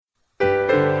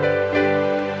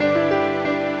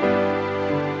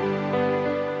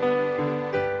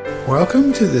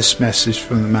Welcome to this message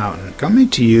from the mountain, coming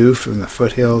to you from the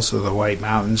foothills of the White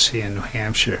Mountains here in New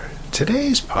Hampshire.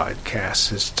 Today's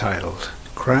podcast is titled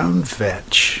Crowned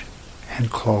Vetch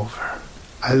and Clover.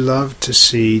 I love to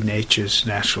see nature's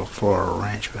natural floral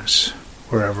arrangements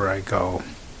wherever I go,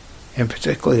 and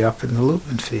particularly up in the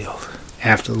lupin field.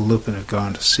 After the lupin have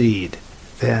gone to seed,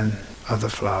 then other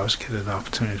flowers get an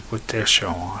opportunity to put their show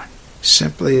on.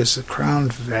 Simply as the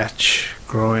crowned vetch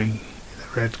growing in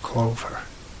the red clover.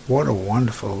 What a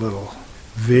wonderful little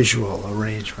visual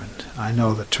arrangement. I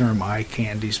know the term eye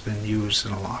candy's been used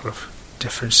in a lot of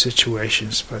different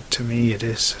situations, but to me it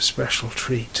is a special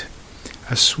treat.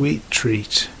 A sweet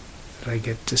treat that I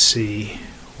get to see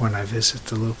when I visit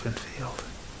the lupin field.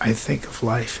 I think of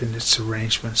life in its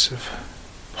arrangements of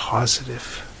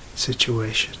positive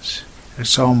situations.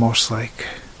 It's almost like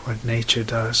what nature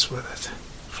does with it.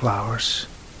 Flowers.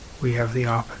 We have the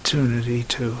opportunity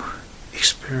to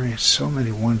experience so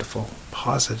many wonderful,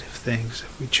 positive things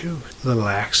if we choose. Little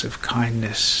acts of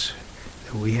kindness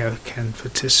that we can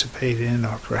participate in,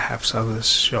 or perhaps others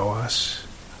show us.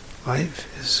 Life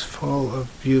is full of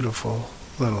beautiful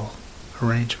little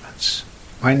arrangements.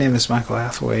 My name is Michael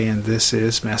Hathaway, and this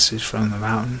is Message from the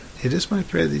Mountain. It is my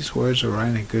prayer these words are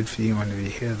right and good for you when you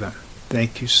hear them.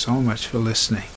 Thank you so much for listening.